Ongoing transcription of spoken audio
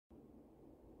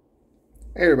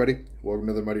Hey everybody, welcome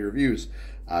to the Muddy Reviews.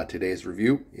 Today's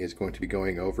review is going to be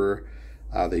going over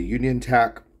the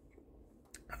UNIONTAC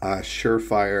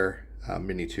Surefire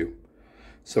Mini-2.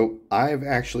 So I've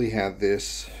actually had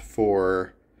this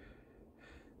for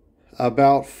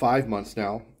about 5 months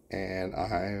now, and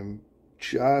I'm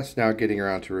just now getting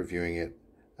around to reviewing it.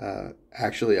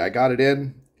 Actually, I got it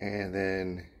in and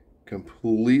then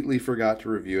completely forgot to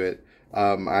review it.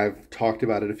 I've talked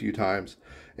about it a few times,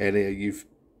 and you've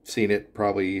seen it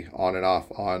probably on and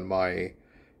off on my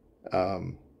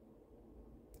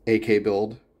AK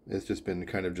build. It's just been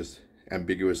kind of just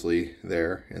ambiguously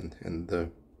there in the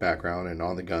background and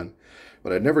on the gun,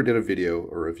 but I never did a video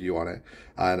or review on it,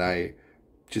 and I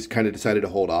just kind of decided to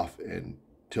hold off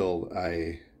until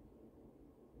I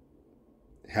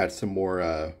had some more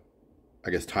I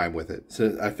guess time with it.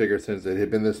 So I figured since it had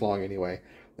been this long anyway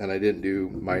and I didn't do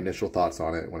my initial thoughts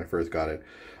on it when I first got it,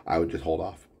 I would just hold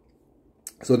off.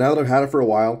 So now that I've had it for a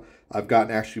while, I've gotten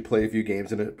to actually play a few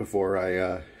games in it before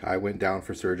I went down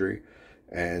for surgery.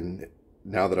 And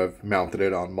now that I've mounted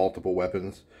it on multiple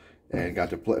weapons and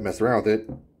got to mess around with it,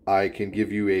 I can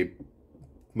give you a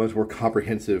much more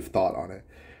comprehensive thought on it.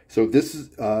 So this is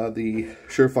the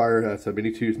Surefire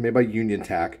Mini-2. It's made by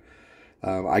UNIONTAC.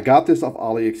 I got this off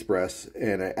AliExpress,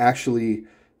 and it actually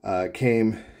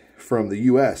came from the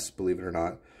US, believe it or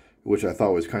not, which I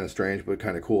thought was kind of strange, but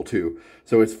kind of cool too.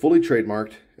 So it's fully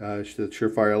trademarked. It's the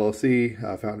Surefire LLC,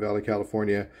 Fountain Valley,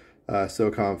 California,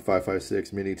 SOCOM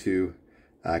 556, Mini-2,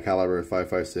 caliber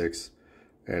 556,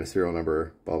 and serial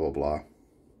number, blah, blah, blah.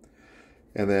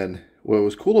 And then what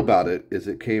was cool about it is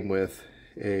it came with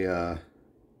a, I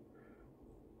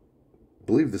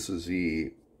believe this is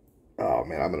the, oh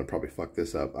man, I'm going to probably fuck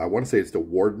this up. I want to say it's the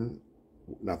Warden,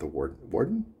 not the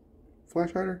Warden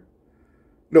flash hider?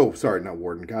 No, sorry, not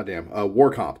Warden. Goddamn.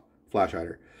 Warcomp flash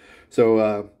hider.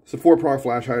 So it's a 4-prong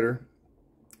flash hider.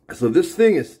 So this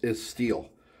thing is steel.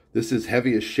 This is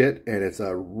heavy as shit, and it's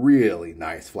a really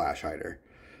nice flash hider.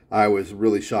 I was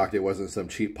really shocked it wasn't some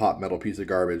cheap pop metal piece of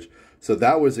garbage. So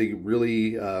that was a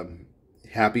really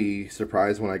happy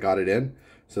surprise when I got it in.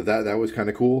 So that was kind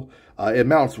of cool. It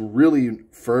mounts really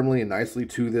firmly and nicely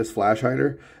to this flash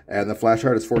hider, and the flash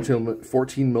hider is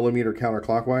 14 millimeter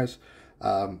counterclockwise.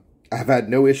 I've had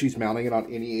no issues mounting it on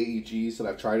any AEGs that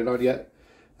I've tried it on yet.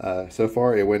 So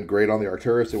far, it went great on the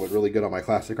Arcturus. It went really good on my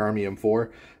Classic Army M4.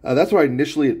 That's what I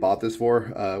initially had bought this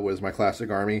for, was my Classic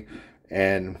Army,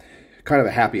 and kind of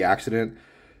a happy accident.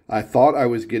 I thought I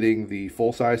was getting the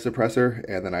full-size suppressor,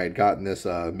 and then I had gotten this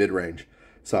mid-range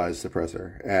size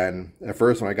suppressor. And at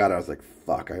first, when I got it, I was like,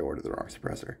 fuck, I ordered the wrong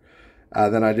suppressor.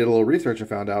 Then I did a little research and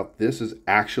found out this is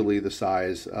actually the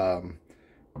size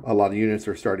a lot of units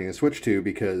are starting to switch to,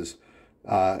 because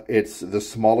it's the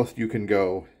smallest you can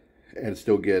go and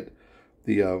still get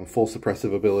the full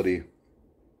suppressive ability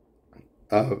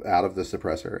out of the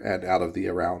suppressor and out of the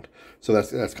round. So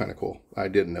that's kind of cool. I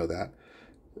didn't know that.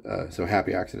 So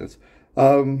happy accidents.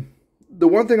 The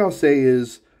one thing I'll say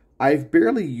is I've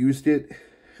barely used it.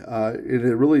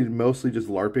 It really mostly just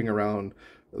LARPing around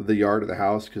the yard of the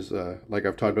house, because like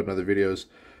I've talked about in other videos,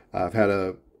 I've had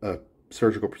a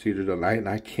surgical procedure done, and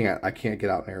I can't get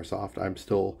out in airsoft. I'm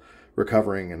still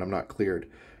recovering and I'm not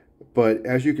cleared. But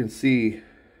as you can see,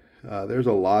 there's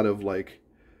a lot of like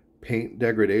paint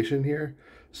degradation here,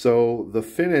 so the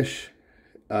finish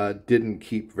didn't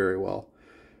keep very well.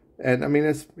 And I mean,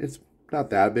 it's not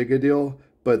that big a deal,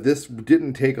 but this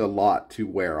didn't take a lot to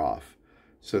wear off.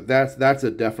 So that's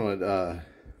a definite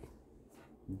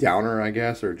downer, I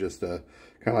guess, or just a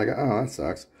kind of like, oh, that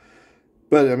sucks.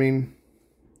 But I mean,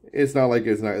 it's not like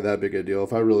it's not that big a deal.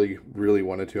 If I really, really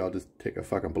wanted to, I'll just take a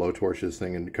fucking blowtorch this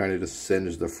thing and kind of just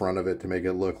singe the front of it to make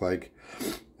it look like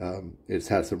it's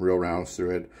had some real rounds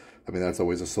through it. I mean, that's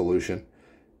always a solution.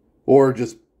 Or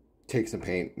just take some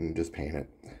paint and just paint it.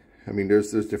 I mean,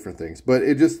 there's different things. But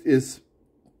it just is,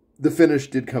 the finish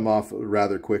did come off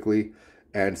rather quickly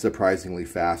and surprisingly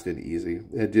fast and easy.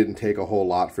 It didn't take a whole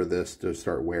lot for this to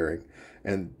start wearing,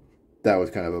 and that was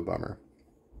kind of a bummer.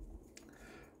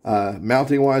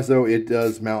 Mounting wise though, it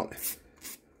does mount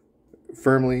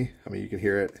firmly. I mean, you can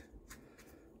hear it.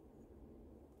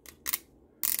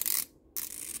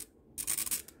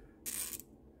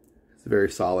 It's very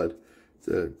solid.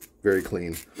 It's very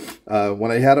clean.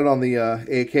 When I had it on the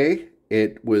AK,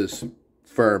 it was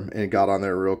firm and got on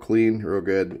there real clean, real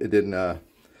good. It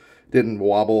didn't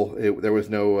wobble. There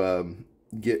was no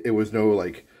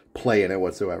like play in it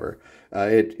whatsoever.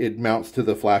 It mounts to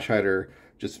the flash hider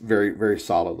just very, very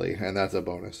solidly, and that's a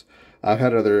bonus. I've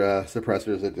had other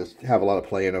suppressors that just have a lot of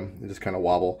play in them. They just kind of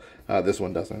wobble. This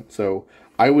one doesn't. So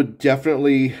I would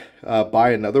definitely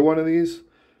buy another one of these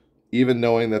even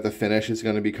knowing that the finish is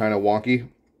going to be kind of wonky.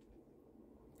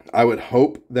 I would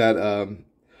hope that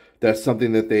that's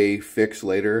something that they fix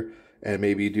later and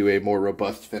maybe do a more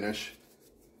robust finish.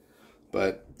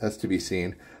 But that's to be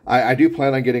seen. I do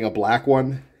plan on getting a black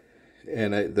one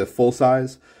in the full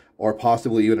size, or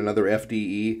possibly even another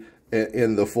FDE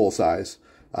in the full size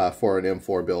for an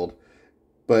M4 build.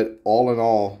 But all in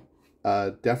all,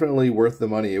 definitely worth the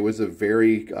money. It was a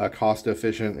very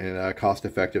cost-efficient and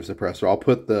cost-effective suppressor. I'll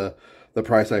put the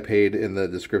price I paid in the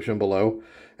description below,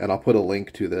 and I'll put a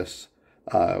link to this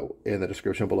in the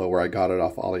description below where I got it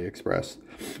off AliExpress.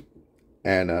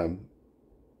 And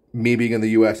me being in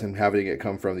the U.S. and having it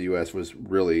come from the U.S. was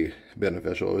really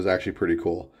beneficial. It was actually pretty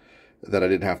cool that I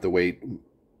didn't have to wait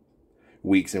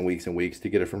weeks and weeks and weeks to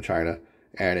get it from China.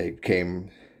 And it came,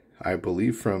 I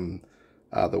believe, from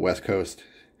the West Coast,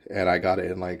 and I got it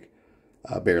in like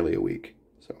barely a week.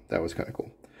 So that was kind of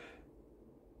cool.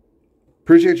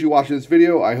 Appreciate you watching this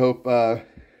video. I hope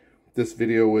this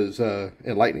video was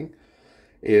enlightening.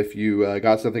 If you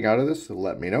got something out of this,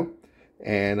 let me know.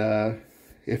 And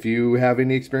if you have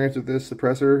any experience with this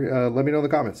suppressor, let me know in the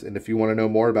comments. And if you want to know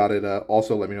more about it,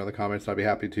 also let me know in the comments. I'd be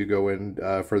happy to go in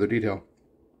further detail.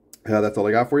 That's all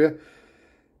I got for you.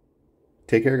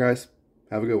 Take care, guys.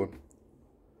 Have a good one.